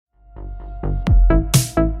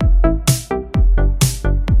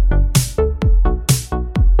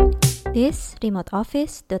This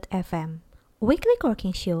remoteoffice.fm, a weekly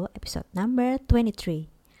co-working show, episode number 23.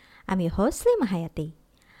 I'm your host Lima Hayati.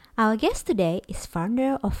 Our guest today is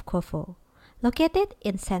founder of Kovo, located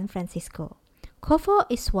in San Francisco. Kovo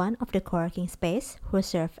is one of the co-working space who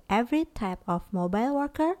serve every type of mobile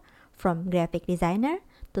worker, from graphic designer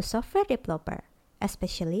to software developer,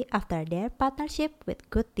 especially after their partnership with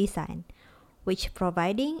Good Design, which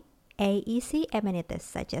providing AEC amenities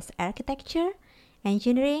such as architecture,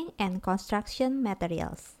 engineering, and construction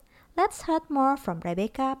materials. Let's hear more from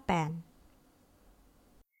Rebecca Pan.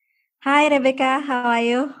 Hi, Rebecca. How are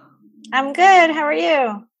you? I'm good. How are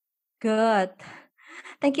you? Good.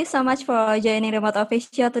 Thank you so much for joining Remote Office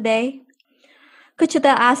Show today. Could you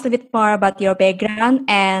tell us a bit more about your background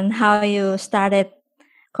and how you started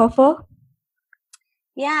Kovo?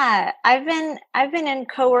 Yeah, I've been in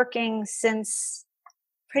co-working since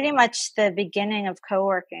pretty much the beginning of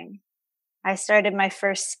co-working. I started my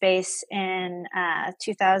first space in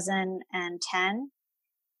 2010.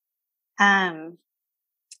 And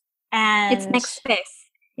It's Next Space.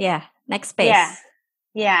 Yeah, Next Space.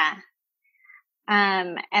 Yeah.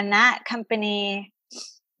 And that company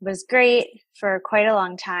was great for quite a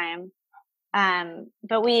long time.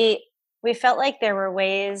 But we felt like there were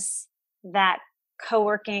ways that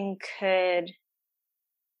co-working could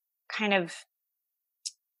kind of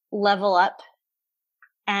level up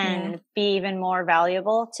and be even more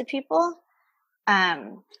valuable to people.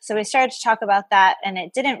 So we started to talk about that, and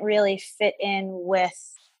it didn't really fit in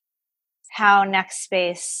with how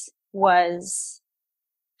NextSpace was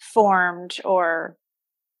formed or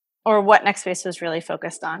what NextSpace was really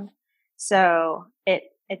focused on. So it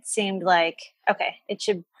seemed like, okay, it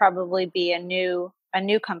should probably be a new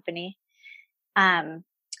company. But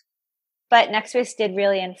NextSpace did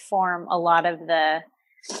really inform a lot of the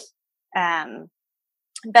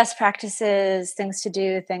best practices, things to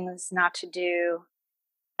do, things not to do.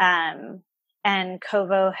 And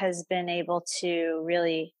Kovo has been able to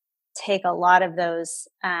really take a lot of those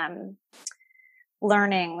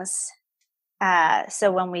learnings.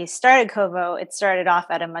 So when we started Kovo, it started off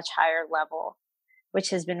at a much higher level,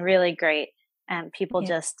 which has been really great, and people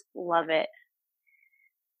just love it.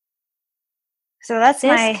 So that's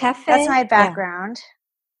my background. Yeah.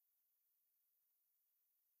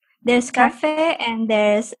 There's cafe and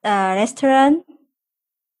there's a restaurant.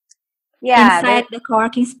 Yeah, inside the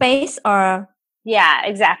co-working space, or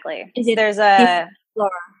exactly. There's a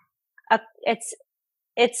floor.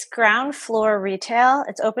 It's ground floor retail.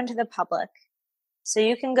 It's open to the public, so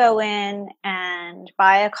you can go in and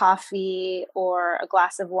buy a coffee or a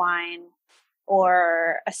glass of wine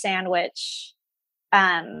or a sandwich.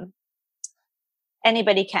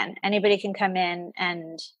 Anybody can come in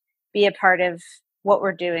and be a part of what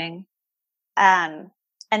we're doing. And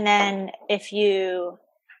then if you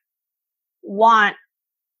want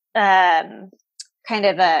kind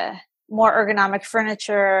of a more ergonomic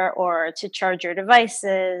furniture or to charge your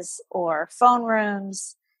devices or phone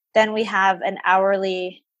rooms, then we have an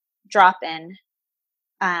hourly drop-in.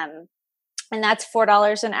 And that's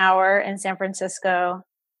 $4 an hour in San Francisco,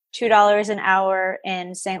 $2 an hour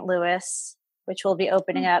in St. Louis, which will be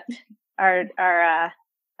opening up.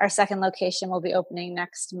 Our second location will be opening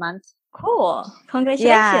next month. Cool.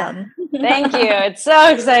 Congratulations. Yeah. Thank you. It's so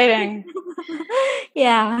exciting.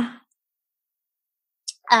 Yeah.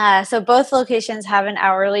 So both locations have an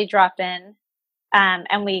hourly drop-in,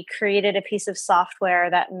 and we created a piece of software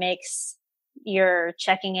that makes your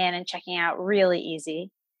checking in and checking out really easy.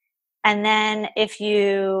 And then if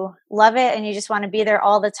you love it and you just want to be there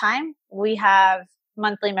all the time, we have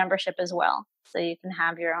monthly membership as well. So you can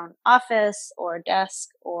have your own office or desk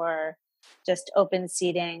or just open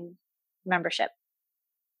seating membership.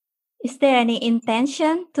 Is there any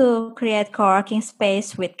intention to create co-working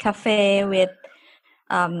space with cafe, with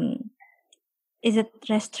is it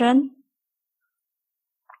restaurant?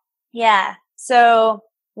 Yeah. So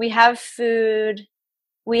we have food.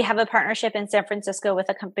 We have a partnership in San Francisco with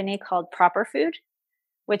a company called Proper Food,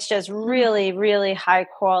 which does really, really high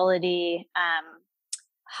quality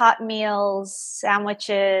hot meals,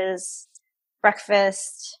 sandwiches,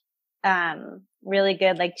 breakfast, really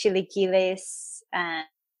good like chilaquiles.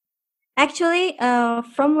 Actually,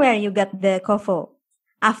 from where you got the Kovo?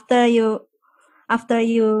 After you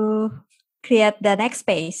create the next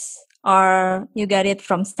space, or you got it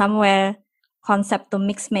from somewhere? Concept to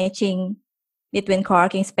mix matching between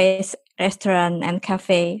co-working space, restaurant, and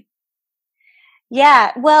cafe.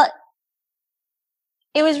 Yeah, well,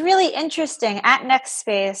 it was really interesting. At Next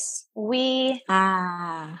Space, where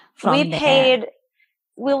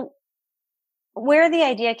the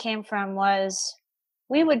idea came from was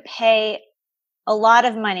we would pay a lot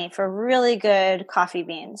of money for really good coffee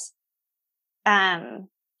beans.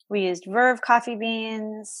 We used Verve coffee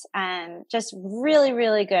beans and just really,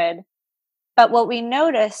 really good. But what we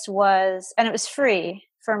noticed was, and it was free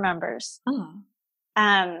for members. Oh.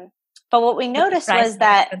 But what we noticed was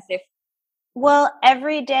that, expensive. well,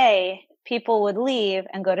 every day people would leave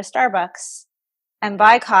and go to Starbucks and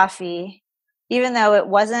buy coffee, even though it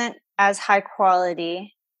wasn't as high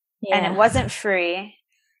quality and it wasn't free.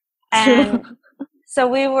 And so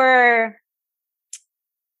we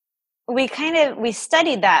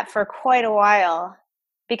studied that for quite a while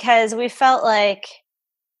because we felt like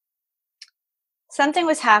something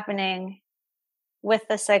was happening with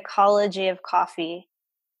the psychology of coffee.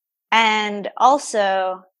 And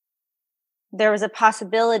also there was a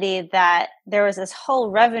possibility that there was this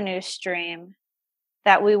whole revenue stream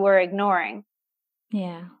that we were ignoring.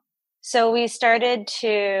 Yeah. So we started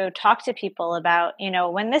to talk to people about,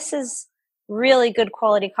 when this is really good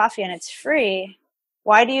quality coffee and it's free,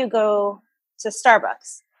 why do you go to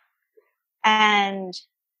Starbucks? And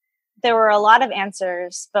there were a lot of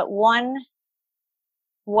answers, but one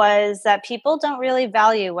was that people don't really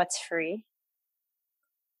value what's free.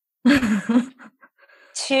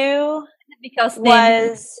 Two because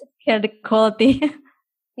was care the quality.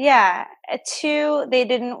 Yeah. Two, they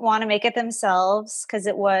didn't want to make it themselves because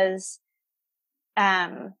it was,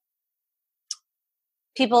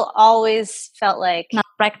 people always felt like not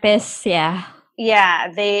practice. Yeah. Yeah,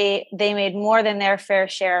 they made more than their fair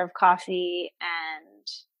share of coffee, and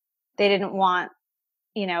they didn't want,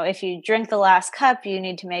 if you drink the last cup, you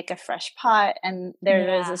need to make a fresh pot, and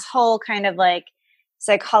there was this whole kind of like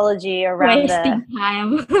psychology around wasting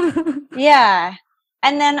time. Yeah.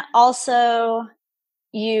 And then also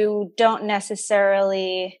you don't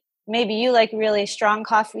necessarily, maybe you like really strong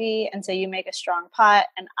coffee and so you make a strong pot,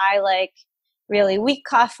 and I like really weak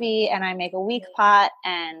coffee and I make a weak pot,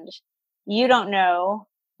 and you don't know,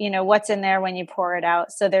 what's in there when you pour it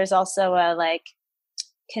out. So there's also a like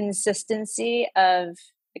consistency of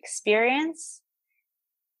experience.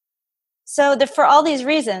 So for all these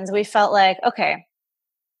reasons, we felt like, okay,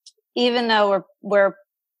 even though we're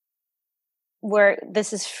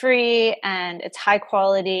this is free and it's high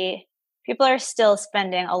quality, people are still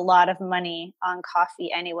spending a lot of money on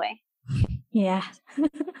coffee anyway. Yeah.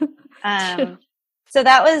 So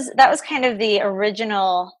that was kind of the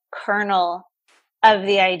original kernel of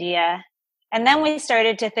the idea. And then we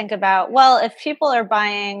started to think about, well, if people are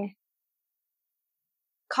buying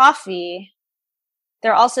coffee,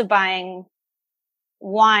 they're also buying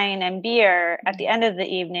wine and beer at the end of the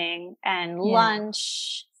evening, and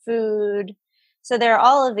lunch, food. So there are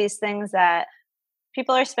all of these things that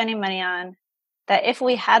people are spending money on that if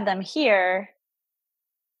we had them here,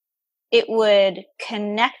 it would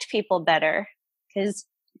connect people better, because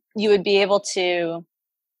you would be able to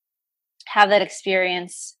have that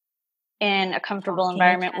experience in a comfortable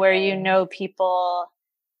environment where you know people,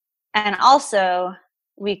 and also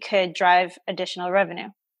we could drive additional revenue.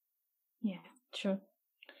 Yeah, true.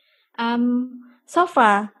 So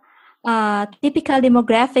far, typical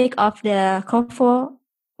demographic of the COFO,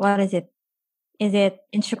 what is it? Is it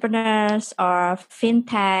entrepreneurs or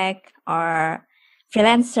fintech or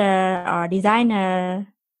freelancer or designer?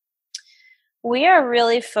 We are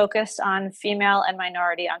really focused on female and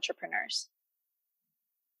minority entrepreneurs.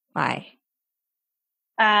 Why?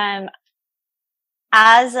 As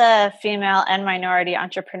a female and minority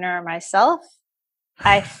entrepreneur myself,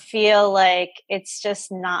 I feel like it's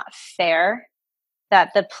just not fair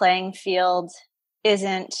that the playing field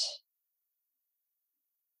isn't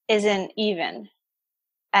even.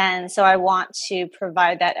 And so I want to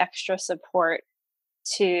provide that extra support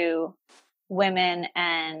to women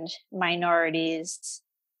and minorities,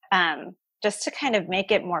 just to kind of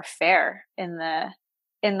make it more fair in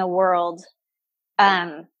the world.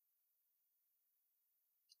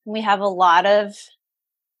 We have a lot of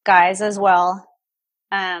guys as well.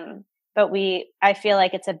 But I feel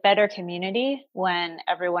like it's a better community when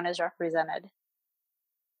everyone is represented.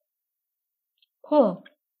 Cool.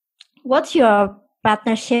 What's your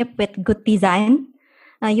partnership with Good Design?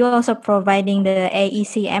 You're also providing the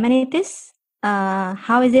AEC amenities.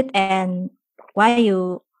 How is it, and why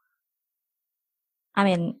you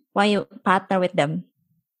partner with them?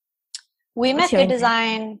 We met Good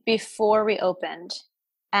Design before we opened,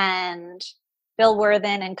 and Bill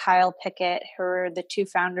Worthen and Kyle Pickett, who are the two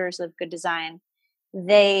founders of Good Design,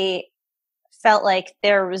 they felt like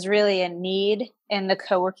there was really a need in the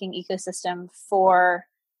co-working ecosystem for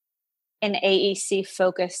an AEC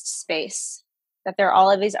focused space, that there are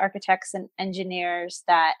all of these architects and engineers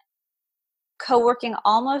that co-working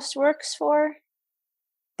almost works for,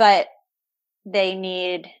 but they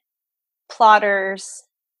need plotters,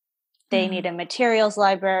 they need a materials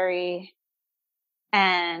library.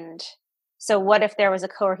 And so what if there was a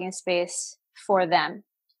co-working space for them?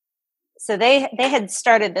 So they had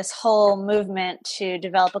started this whole movement to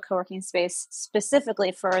develop a co-working space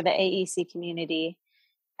specifically for the AEC community.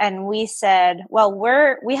 And we said, well,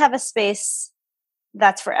 we have a space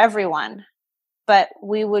that's for everyone, but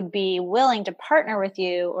we would be willing to partner with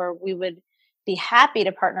you, or we would be happy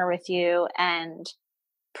to partner with you and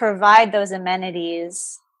provide those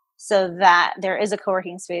amenities so that there is a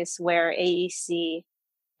co-working space where AEC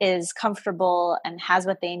is comfortable and has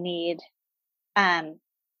what they need. And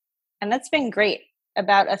that's been great.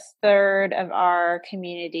 About a third of our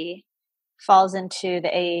community falls into the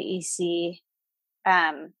AEC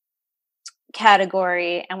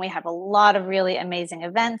category, and we have a lot of really amazing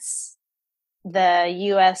events. The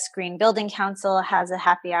U.S. Green Building Council has a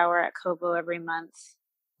happy hour at Kovo every month.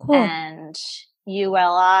 Cool. And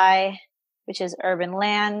ULI, which is Urban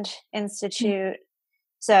Land Institute.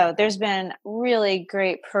 So there's been really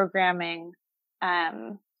great programming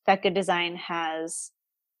that Good Design has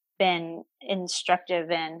been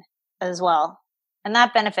instructive in as well. And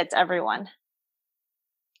that benefits everyone.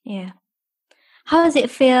 Yeah. How does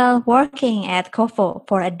it feel working at Kovo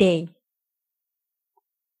for a day?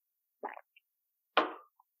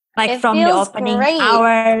 Like from the opening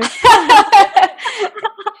hours.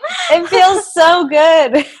 It feels so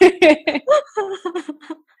good.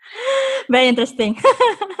 Very interesting.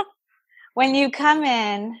 When you come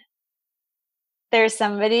in, there's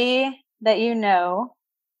somebody that you know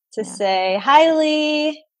to say, "Hi,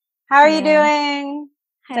 Lee. How are you doing?"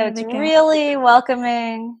 Hi, so Rebecca. It's really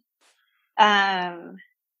welcoming.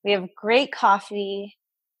 We have great coffee.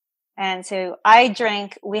 And so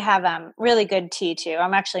we have really good tea too.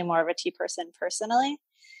 I'm actually more of a tea person personally.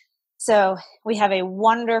 So we have a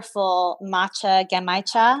wonderful matcha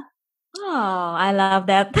genmaicha. Oh, I love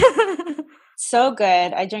that. So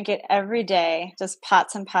good. I drink it every day, just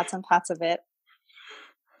pots and pots and pots of it.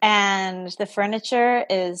 And the furniture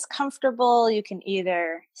is comfortable. You can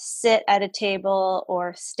either sit at a table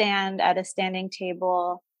or stand at a standing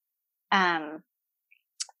table. And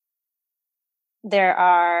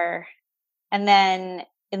then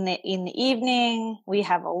in the evening, we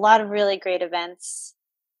have a lot of really great events.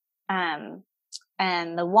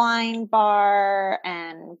 And the wine bar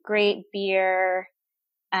and great beer.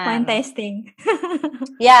 Wine tasting.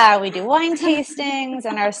 Yeah, we do wine tastings,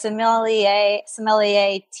 and our sommelier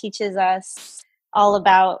teaches us all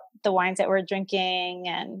about the wines that we're drinking.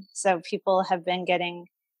 And so people have been getting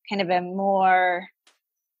kind of a more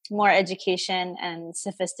education and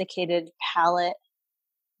sophisticated palate.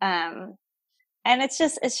 And it's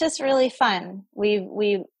just really fun.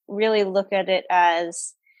 We really look at it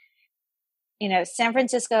as, San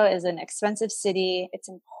Francisco is an expensive city. It's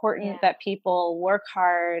important that people work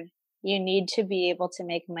hard. You need to be able to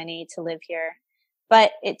make money to live here.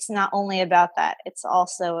 But it's not only about that. It's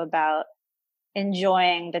also about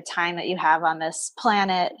enjoying the time that you have on this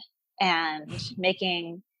planet and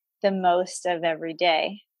making the most of every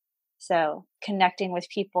day. So connecting with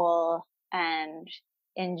people and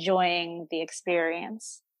enjoying the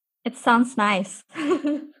experience. It sounds nice.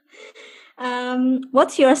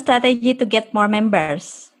 What's your strategy to get more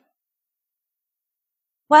members?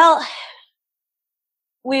 Well,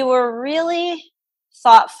 we were really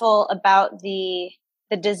thoughtful about the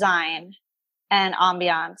design and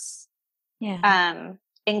ambiance. Yeah.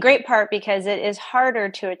 In great part because it is harder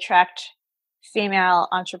to attract female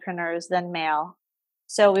entrepreneurs than male.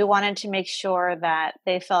 So we wanted to make sure that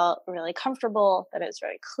they felt really comfortable, that it was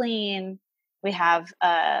very clean. We have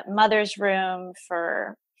a mother's room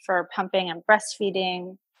for pumping and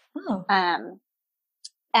breastfeeding. Oh.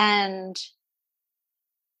 And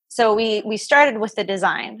so we started with the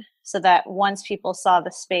design so that once people saw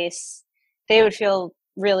the space, they would feel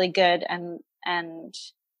really good and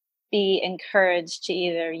be encouraged to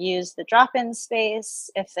either use the drop-in space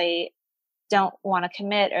if they don't want to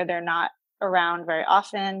commit or they're not around very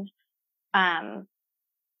often,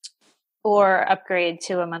 or upgrade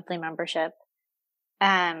to a monthly membership.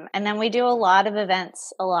 And then we do a lot of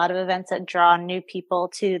events that draw new people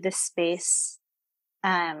to this space. We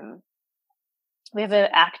have an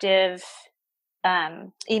active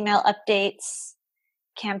email updates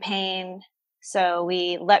campaign. So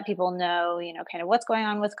we let people know, kind of what's going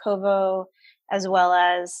on with Kovo, as well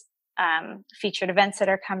as featured events that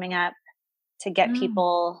are coming up to get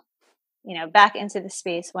people, back into the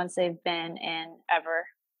space once they've been in ever.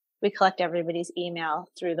 We collect everybody's email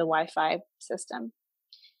through the Wi-Fi system.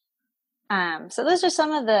 So those are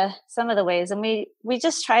some of the ways, and we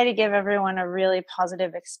just try to give everyone a really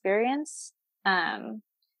positive experience.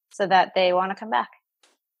 so that they want to come back.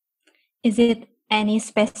 Is it any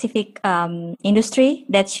specific industry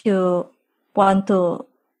that you want to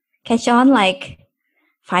catch on, like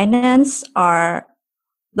finance or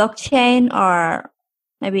blockchain or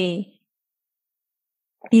maybe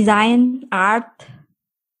design, art?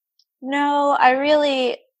 No, I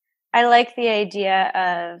like the idea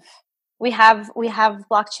of we have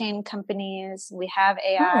blockchain companies, we have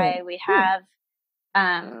AI, we have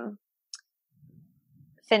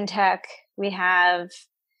fintech, we have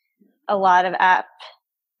a lot of app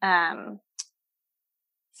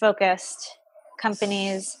focused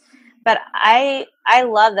companies, but I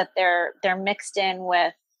love that they're mixed in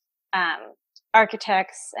with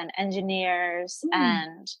architects and engineers,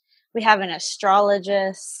 and we have an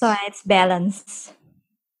astrologist. So it's balanced.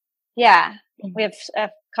 Yeah, we have a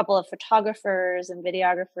couple of photographers and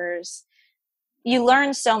videographers. You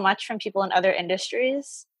learn so much from people in other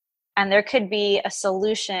industries, and there could be a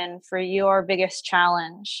solution for your biggest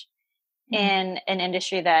challenge in an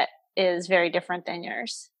industry that is very different than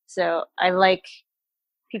yours. So I like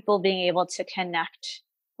people being able to connect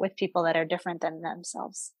with people that are different than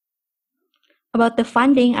themselves. About the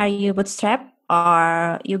funding, are you bootstrapped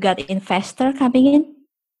or you got investor coming in?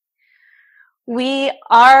 We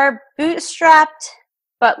are bootstrapped,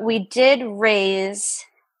 but we did raise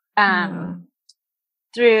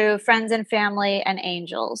through friends and family and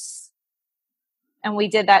angels. And we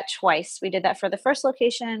did that twice. We did that for the first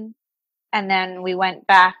location, and then we went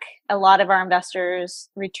back. A lot of our investors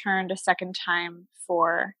returned a second time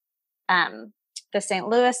for the St.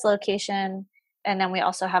 Louis location. And then we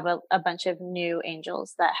also have a bunch of new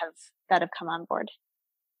angels that have come on board.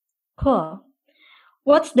 Cool.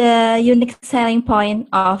 What's the unique selling point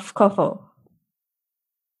of Kovo?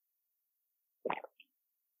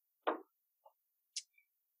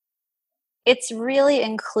 It's really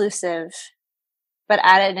inclusive, but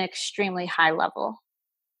at an extremely high level.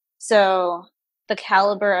 So the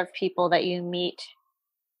caliber of people that you meet,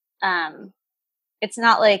 it's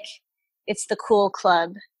not like it's the cool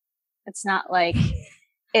club. It's not like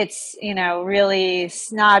it's, really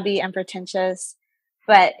snobby and pretentious,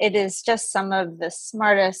 but it is just some of the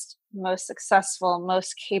smartest, most successful,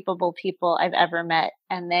 most capable people I've ever met.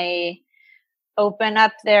 And they open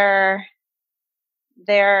up their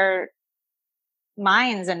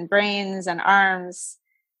minds and brains and arms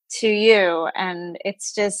to you. And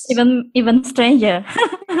it's just even stranger.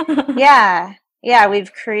 Yeah.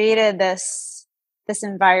 We've created this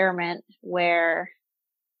environment where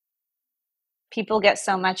people get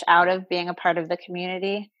so much out of being a part of the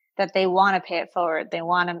community that they want to pay it forward. They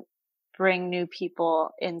want to bring new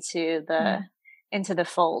people into the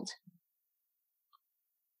fold.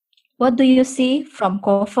 What do you see from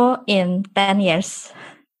Kovo in 10 years?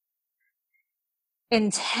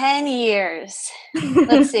 In 10 years,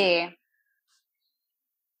 let's see.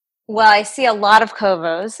 Well, I see a lot of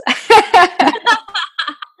Kovos.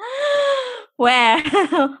 Where?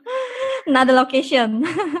 Another location.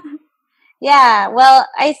 Yeah, well,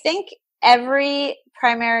 I think every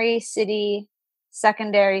primary city,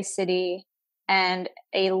 secondary city, and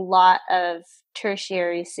a lot of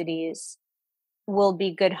tertiary cities will be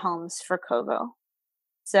good homes for Kovo.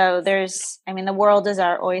 So the world is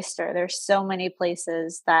our oyster. There's so many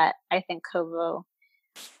places that I think Kovo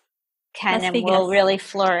can and will really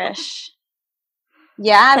flourish.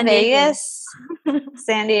 Yeah, San Vegas,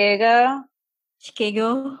 San Diego,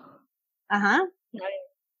 Chicago.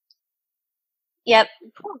 Yep.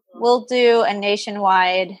 We'll do a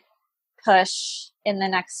nationwide push in the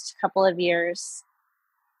next couple of years.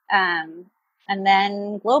 And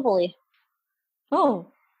then globally. Oh,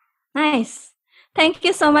 nice. Thank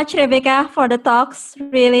you so much, Rebecca, for the talks.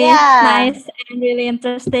 Really nice and really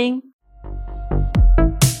interesting.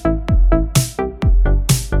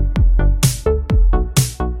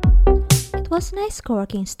 It was a nice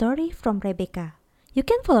co-working story from Rebecca. You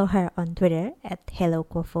can follow her on Twitter at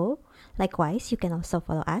HelloKovo. Likewise, you can also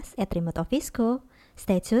follow us at Remote Office Co.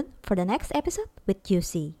 Stay tuned for the next episode with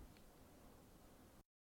UC.